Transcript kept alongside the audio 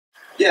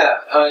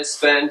Yeah, I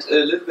spent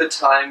a little bit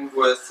time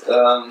with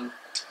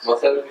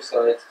Marcel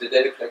besides the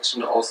data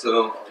collection,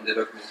 also on the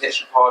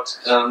documentation part.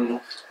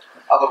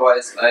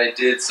 Otherwise, I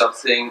did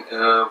something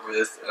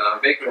with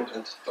Vagrant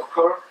and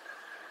Docker.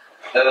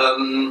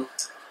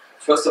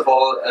 First of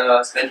all,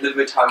 I spent a little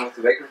bit of time with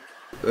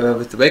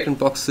the Vagrant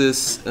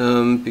boxes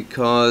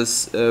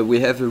because we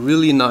have a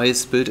really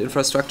nice build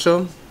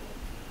infrastructure,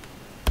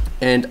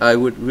 and I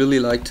would really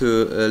like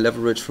to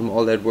leverage from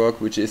all that work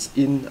which is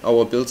in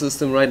our build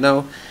system right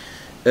now.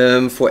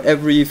 For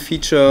every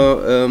feature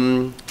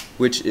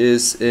which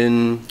is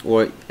in,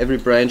 or every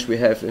branch we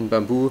have in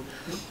Bamboo,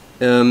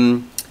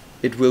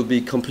 it will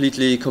be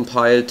completely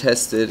compiled,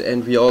 tested,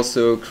 and we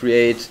also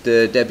create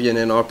the Debian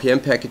and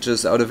RPM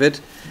packages out of it.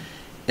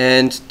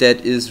 And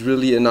that is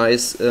really a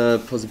nice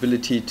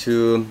possibility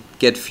to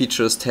get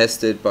features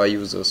tested by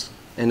users.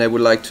 And I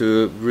would like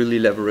to really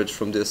leverage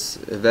from this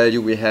value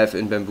we have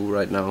in Bamboo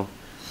right now.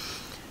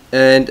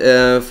 And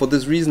for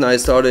this reason I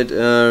started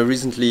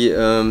recently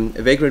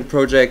a Vagrant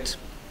project,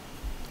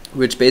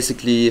 which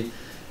basically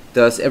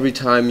does every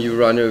time you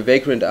run a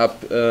Vagrant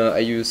app, I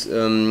use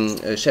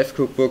a Chef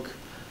Cookbook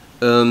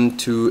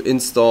to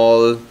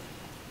install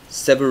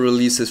several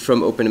releases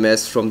from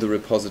OpenNMS from the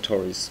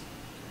repositories.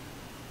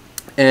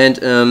 And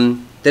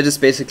that is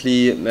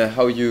basically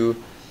how you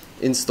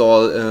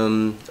install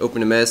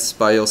OpenNMS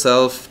by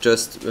yourself,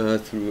 just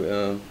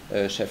through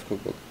a Chef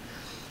Cookbook.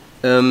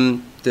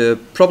 The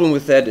problem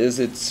with that is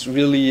it's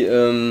really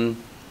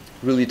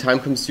really time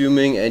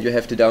consuming, and you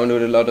have to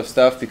download a lot of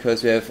stuff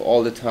because you have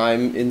all the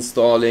time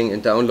installing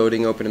and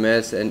downloading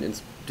OpenNMS and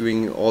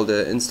doing all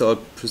the install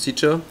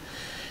procedure.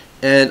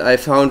 And I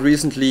found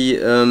recently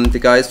the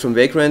guys from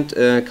Vagrant,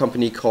 a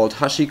company called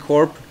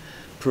HashiCorp,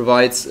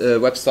 provides a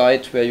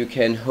website where you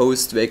can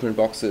host Vagrant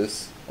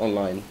boxes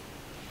online.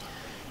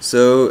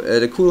 So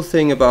the cool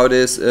thing about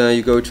this,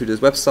 you go to this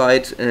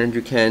website and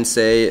you can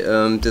say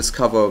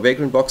discover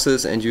Vagrant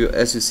boxes, and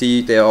as you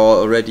see, there are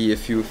already a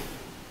few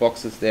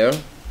boxes there.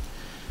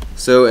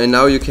 So and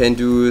now you can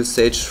do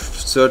search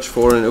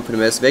for an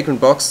OpenNMS Vagrant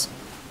box,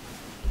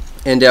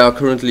 and there are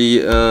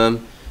currently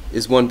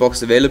is one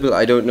box available.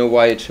 I don't know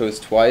why it shows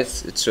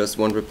twice. It's just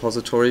one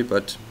repository,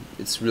 but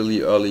it's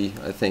really early,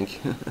 I think,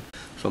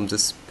 from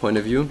this point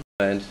of view.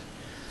 And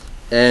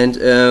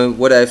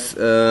what I've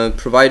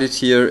provided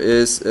here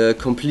is a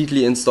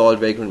completely installed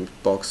Vagrant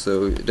box.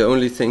 So the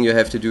only thing you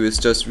have to do is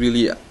just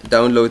really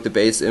download the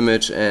base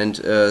image and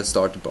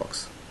start the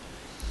box.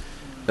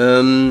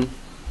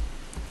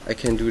 I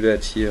can do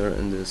that here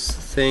in this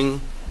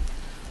thing.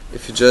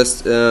 If you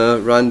just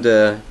run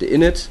the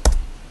init,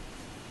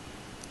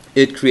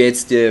 it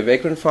creates the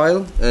Vagrant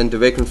file, and the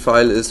Vagrant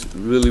file is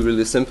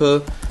really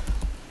simple.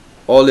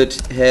 All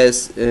it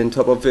has on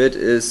top of it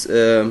is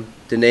the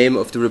name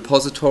of the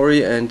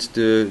repository and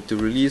the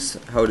release,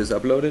 how it is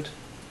uploaded.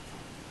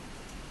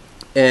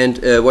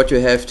 And what you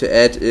have to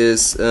add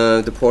is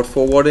the port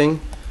forwarding.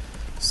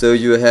 So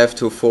you have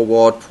to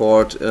forward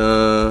port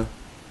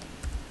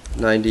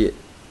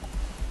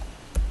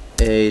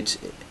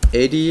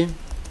 9880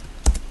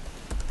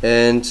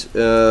 and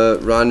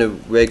run a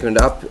Vagrant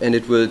app, and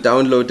it will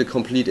download the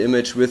complete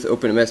image with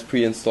OpenNMS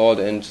pre-installed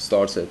and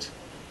starts it.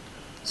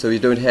 So you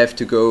don't have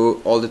to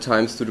go all the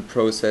times through the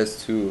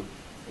process to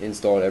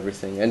install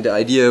everything. And the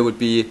idea would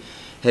be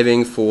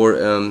having for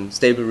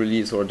stable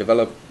release or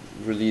develop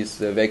release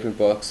the Vagrant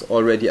box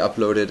already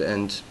uploaded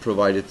and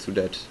provided to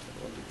that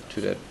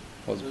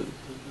possibility. Does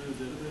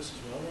the database as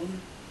well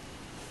run?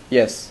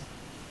 Yes,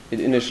 it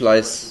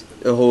initializes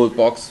a whole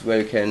box where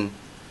you can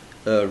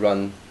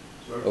run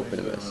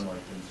OpenNMS.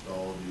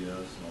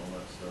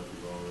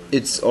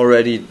 It's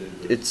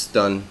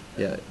done.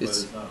 Yeah,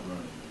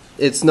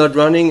 it's not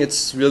running.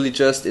 It's really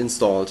just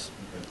installed.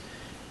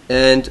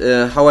 And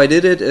how I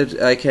did it,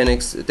 I can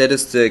that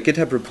is the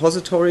GitHub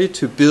repository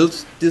to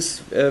build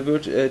this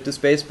this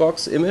base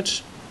box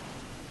image.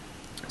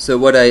 So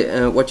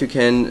what you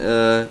can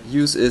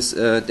use is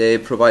they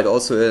provide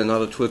also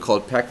another tool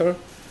called Packer.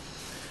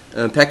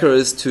 Packer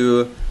is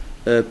to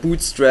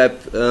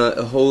bootstrap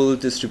a whole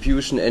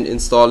distribution and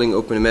installing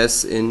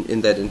OpenNMS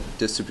in that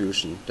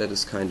distribution. That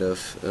is kind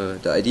of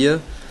the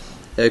idea.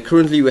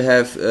 Currently we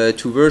have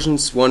two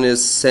versions. One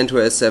is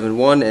CentOS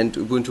 7.1 and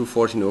Ubuntu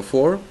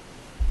 14.04.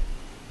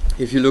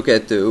 If you look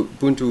at the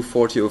Ubuntu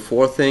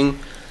 14.04 thing,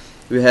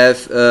 we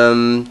have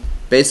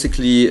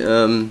basically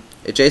a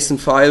JSON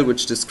file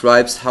which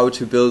describes how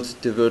to build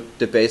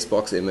the base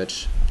box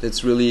image.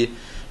 It's really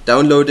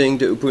downloading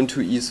the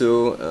Ubuntu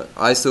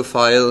ISO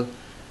file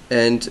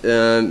and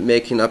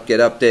making get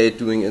update,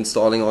 doing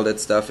installing all that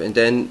stuff, and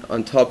then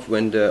on top,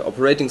 when the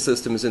operating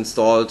system is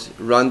installed,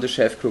 run the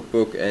Chef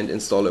Cookbook and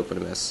install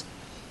OpenNMS.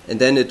 And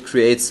then it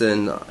creates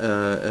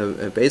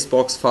a base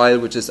box file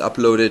which is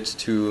uploaded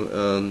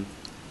to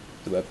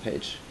the web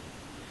page.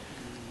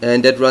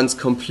 And that runs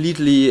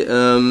completely,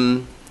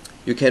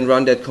 you can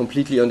run that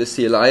completely on the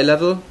CLI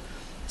level.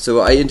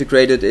 So I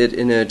integrated it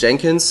in a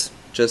Jenkins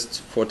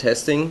just for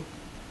testing.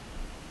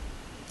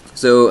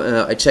 So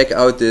I check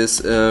out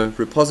this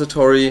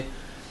repository,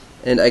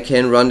 and I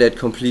can run that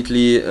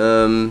completely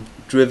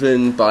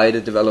driven by the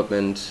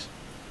development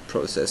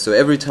process. So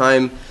every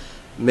time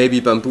maybe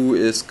Bamboo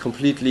is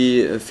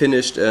completely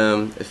finished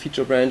a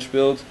feature branch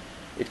build,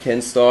 it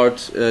can start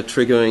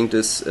triggering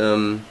this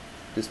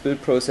this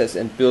build process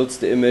and builds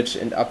the image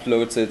and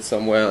uploads it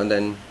somewhere, and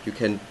then you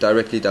can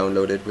directly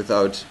download it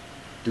without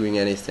doing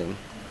anything.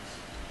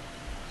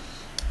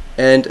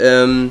 And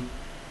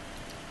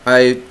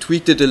I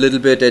tweaked it a little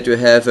bit that you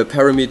have a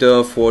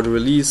parameter for the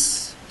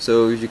release,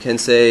 so you can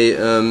say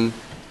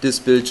this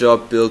build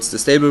job builds the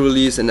stable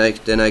release, and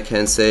then I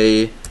can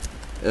say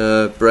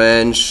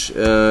branch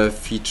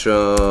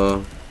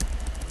feature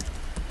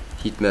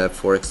heat map,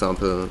 for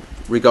example,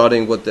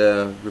 regarding what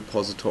the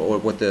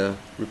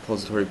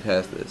repository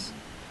path is,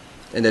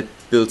 and it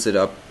builds it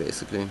up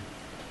basically.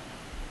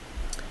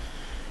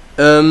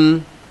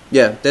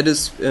 Yeah, that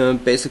is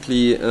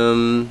basically.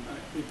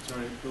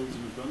 Sorry, it builds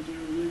an Ubuntu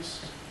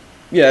release.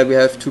 Yeah, we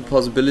have two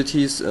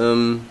possibilities.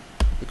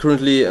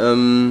 Currently,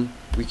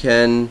 we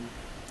can.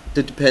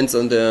 That depends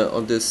on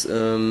this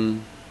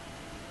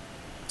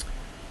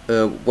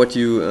what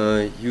you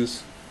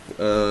use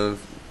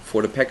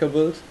for the Packer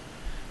build.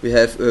 We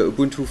have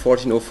Ubuntu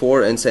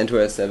 14.04 and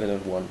CentOS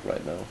 7.1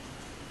 right now.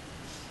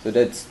 So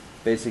that's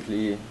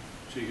basically.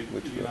 So you can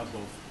have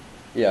both.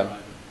 Yeah,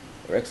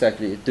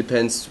 exactly. It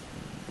depends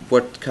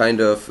what kind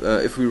of.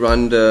 If we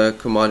run the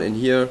command in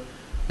here,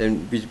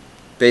 then we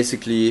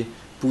basically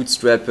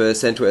bootstrap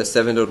CentOS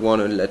 7.1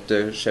 and let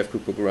the chef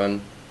cookbook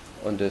run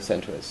on the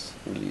CentOS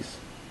release.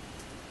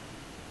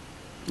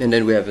 And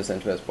then we have a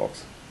CentOS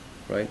box,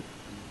 right?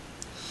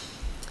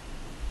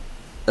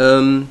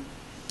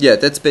 Yeah,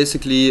 that's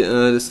basically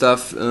the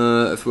stuff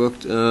I've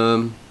worked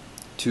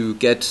to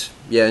get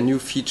new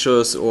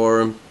features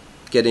or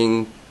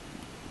getting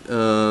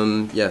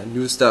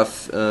new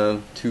stuff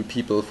to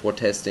people for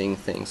testing,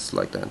 things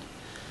like that.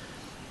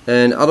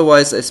 And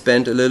otherwise, I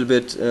spent a little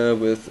bit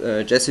with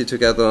Jesse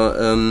together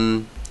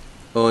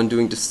on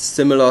doing the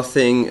similar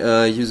thing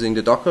using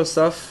the Docker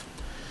stuff,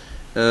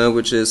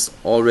 which is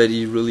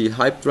already really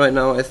hyped right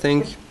now, I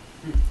think.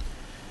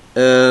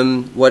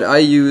 What I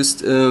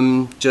used,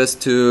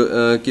 just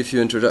to give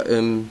you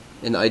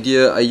an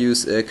idea, I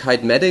use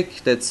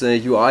Kitematic. That's a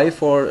UI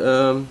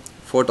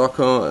for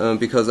Docker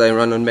because I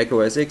run on Mac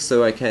OS X,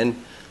 so I can't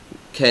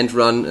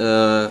run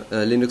a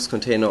Linux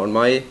container on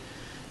my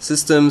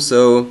system.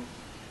 So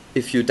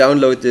if you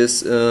download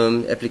this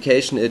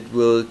application, it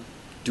will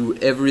do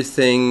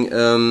everything.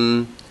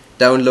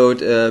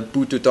 Download a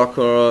boot to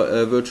Docker,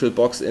 a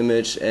VirtualBox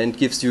image, and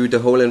gives you the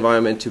whole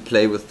environment to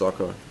play with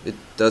Docker. It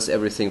does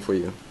everything for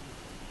you.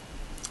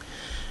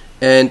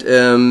 And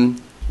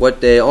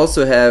what they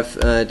also have,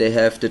 they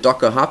have the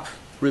Docker Hub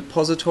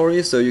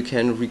repository, so you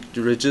can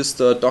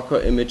register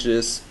Docker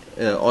images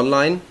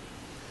online.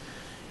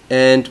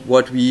 And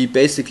what we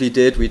basically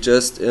did, we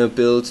just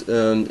built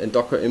a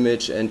Docker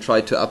image and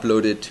tried to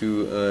upload it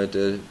to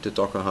the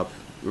Docker Hub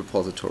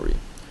repository.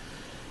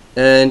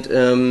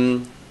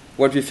 And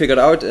what we figured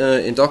out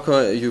in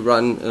Docker, you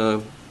run,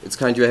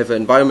 you have an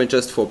environment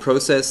just for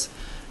process.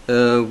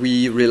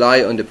 We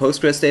rely on the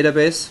Postgres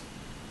database.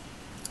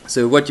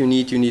 So what you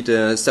need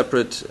a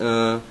separate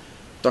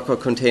Docker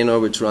container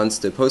which runs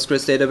the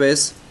Postgres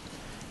database.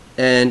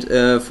 And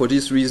for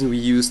this reason, we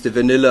use the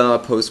vanilla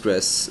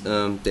Postgres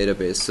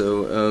database.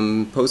 So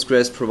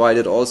Postgres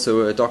provided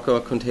also a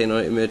Docker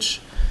container image,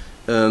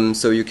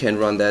 so you can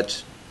run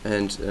that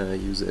and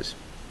use it.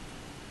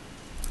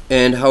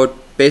 And how it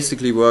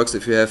basically works,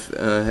 if you have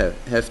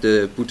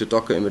the booted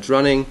Docker image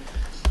running,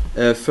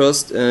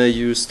 first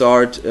you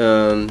start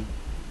a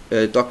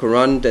Docker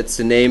run. That's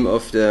the name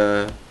of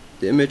the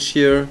image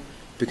here.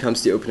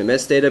 Becomes the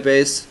OpenNMS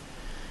database.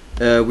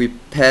 We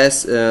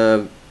pass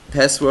a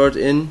password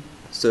in.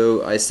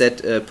 So I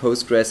set a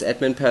Postgres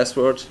admin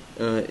password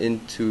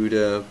into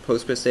the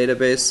Postgres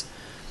database,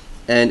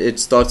 and it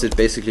starts it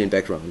basically in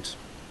background.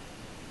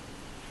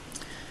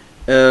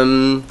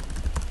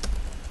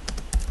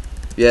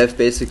 We have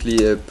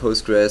basically a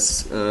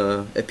Postgres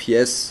a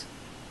PS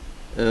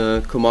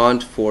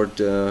command for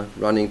the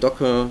running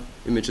Docker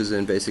images,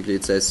 and basically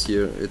it says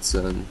here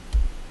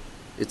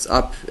it's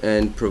up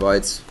and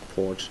provides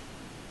port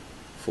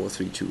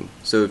 432.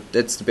 So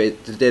that's the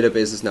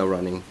database is now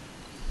running.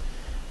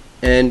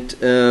 And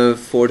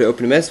for the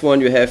OpenNMS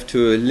one, you have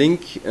to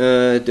link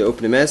the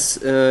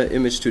OpenNMS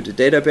image to the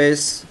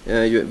database.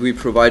 We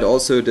provide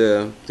also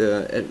the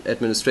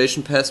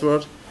administration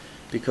password,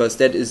 because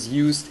that is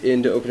used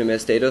in the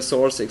OpenNMS data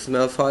source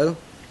XML file.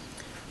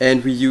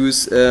 And we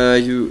use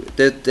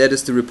that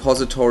is the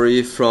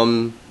repository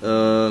from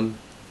the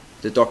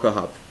Docker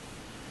Hub.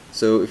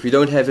 So if we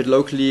don't have it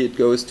locally, it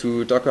goes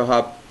to Docker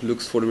Hub,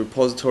 looks for the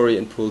repository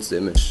and pulls the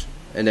image,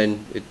 and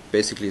then it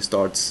basically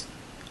starts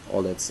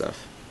all that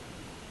stuff.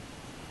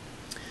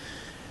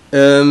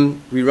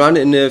 We run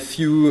in a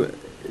few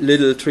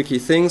little tricky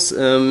things,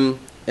 so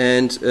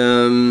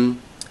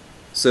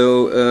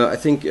I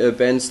think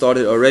Ben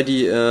started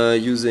already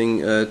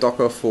using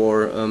Docker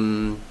for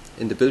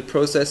in the build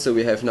process. So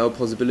we have now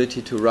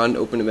possibility to run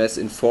OpenNMS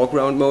in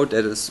foreground mode.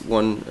 That is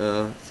one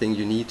thing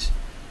you need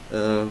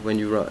when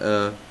you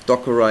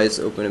Dockerize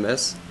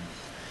OpenNMS.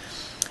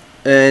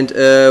 And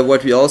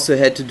what we also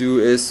had to do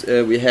is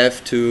we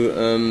have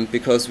to,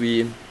 because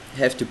we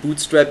have to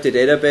bootstrap the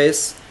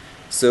database,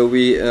 so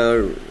we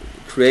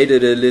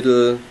created a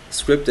little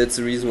script. That's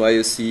the reason why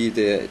you see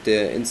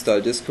the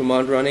install this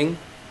command running.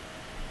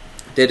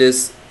 That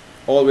is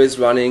always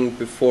running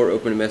before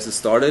OpenNMS is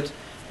started,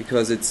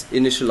 because it's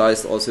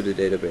initialized also the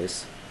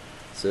database.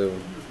 So I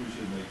wonder if we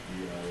should make the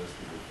iOS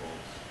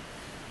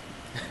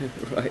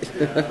right.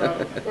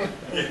 defaults.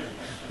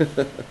 I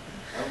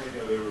don't think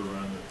I've ever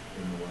run it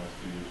in the last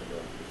 2 years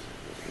without this.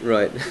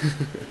 Right.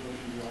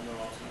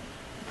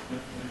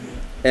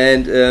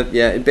 And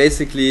yeah, and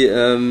basically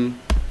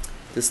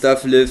the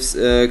stuff lives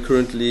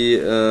currently.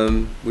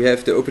 We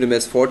have the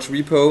OpenNMS Forge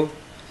repo,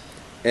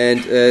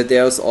 and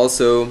there's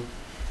also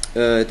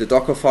the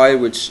Docker file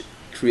which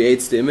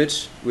creates the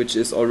image, which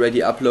is already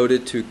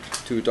uploaded to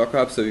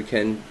Docker, so you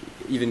can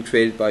even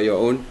create it by your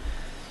own.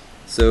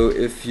 So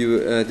if you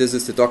this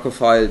is the Docker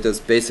file that's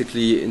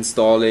basically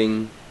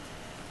installing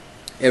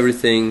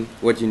everything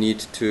what you need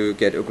to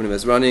get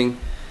OpenNMS running,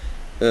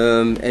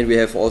 and we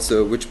have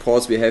also which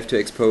ports we have to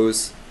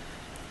expose,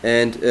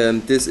 and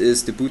this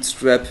is the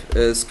bootstrap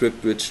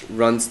script which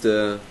runs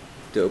the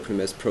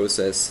OpenNMS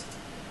process.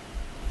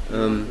 Do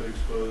you have to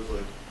expose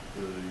like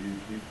the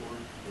UP port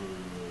or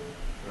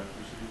track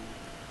receiver?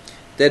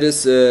 That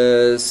is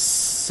a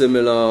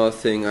similar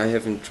thing. I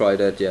haven't tried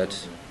that yet.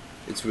 Okay.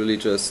 It's really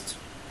just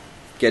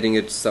getting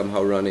it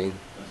somehow running.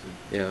 I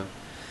see. Yeah,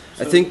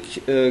 So I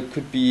think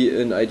could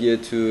be an idea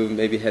to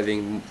maybe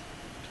having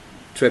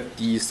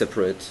trapd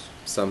separate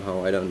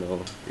somehow. I don't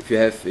know. If you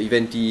have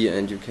event D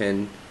and you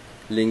can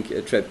link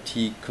a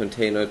trapd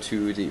container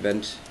to the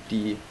event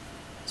D,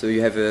 so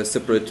you have a You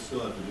separate. still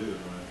have to do it,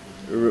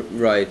 right?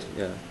 Right.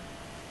 Yeah,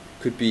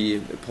 could be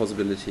a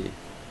possibility.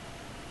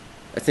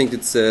 I think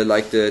it's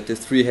like the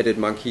three-headed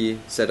monkey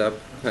setup,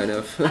 kind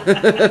of,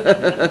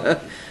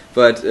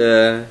 but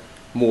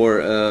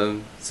more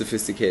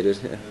sophisticated.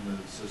 And then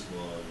it's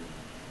syslog.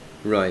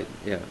 Right.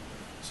 Yeah.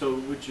 So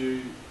would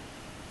you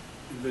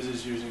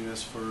envisage using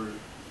this for,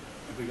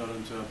 if we got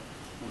into a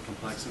more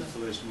complex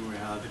installation where we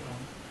had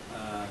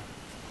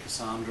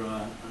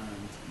Cassandra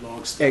and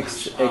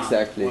Logstash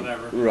Exactly. and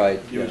whatever, Right.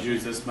 you Yeah. would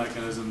use this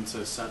mechanism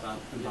to set that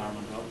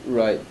environment up?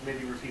 Right.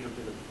 Maybe repeat a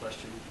bit of the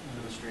question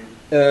in the stream.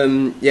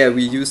 Yeah,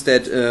 we use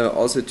that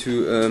also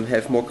to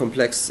have more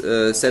complex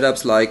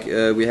setups, like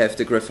we have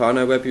the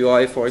Grafana web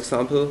UI, for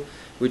example,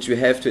 which we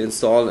have to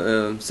install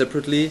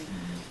separately.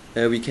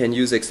 We can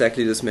use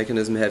exactly this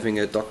mechanism, having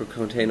a Docker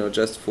container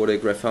just for the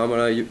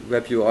Grafana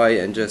web UI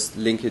and just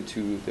link it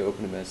to the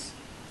OpenNMS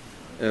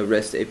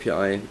REST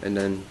API, and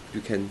then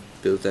you can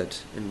build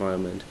that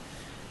environment.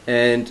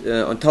 And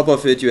on top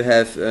of it, you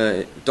have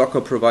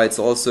Docker provides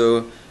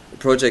also a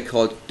project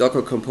called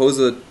Docker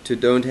Composer to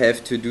don't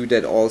have to do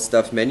that all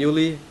stuff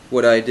manually,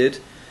 what I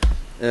did.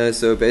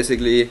 So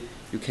basically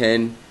you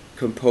can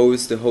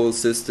compose the whole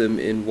system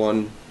in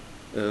one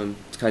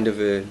kind of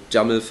a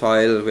YAML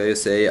file where you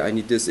say I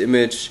need this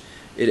image,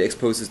 it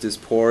exposes these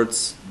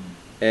ports,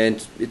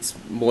 and it's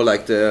more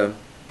like the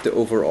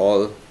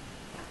overall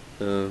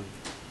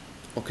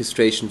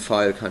orchestration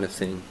file kind of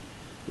thing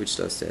which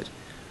does that.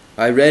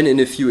 I ran in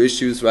a few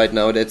issues right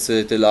now. That's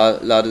the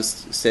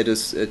latest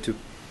status to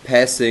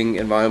passing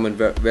environment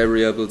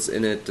variables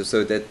in it,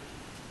 so that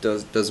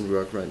doesn't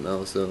work right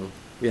now, so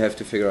we have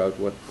to figure out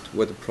what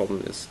the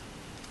problem is.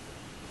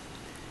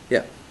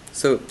 Yeah,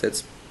 so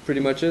that's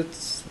pretty much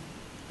it.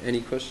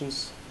 Any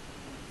questions?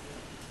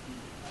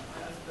 I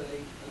have to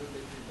like a little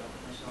bit to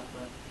Docker myself,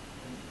 but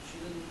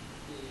shouldn't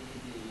the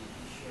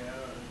share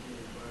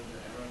or the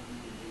error be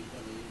the data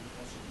lake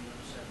also be on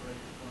a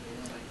separate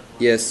container like the one?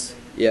 Yes,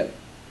 yeah.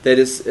 That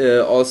is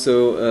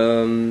also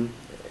an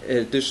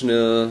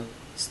additional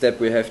step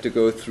we have to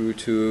go through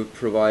to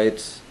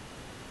provide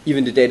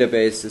even the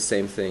database the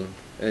same thing.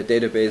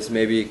 Database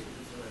maybe,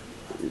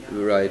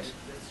 right,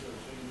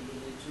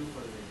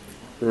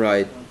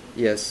 right,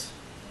 yes,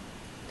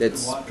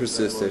 that's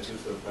persisted. Is that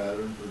like just a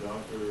pattern for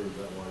Docker, or is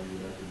that why you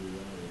have to do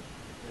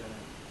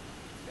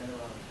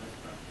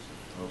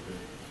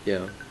that?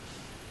 Yeah. Yeah.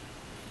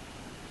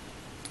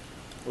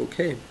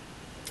 Okay.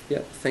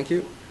 Yeah, thank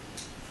you.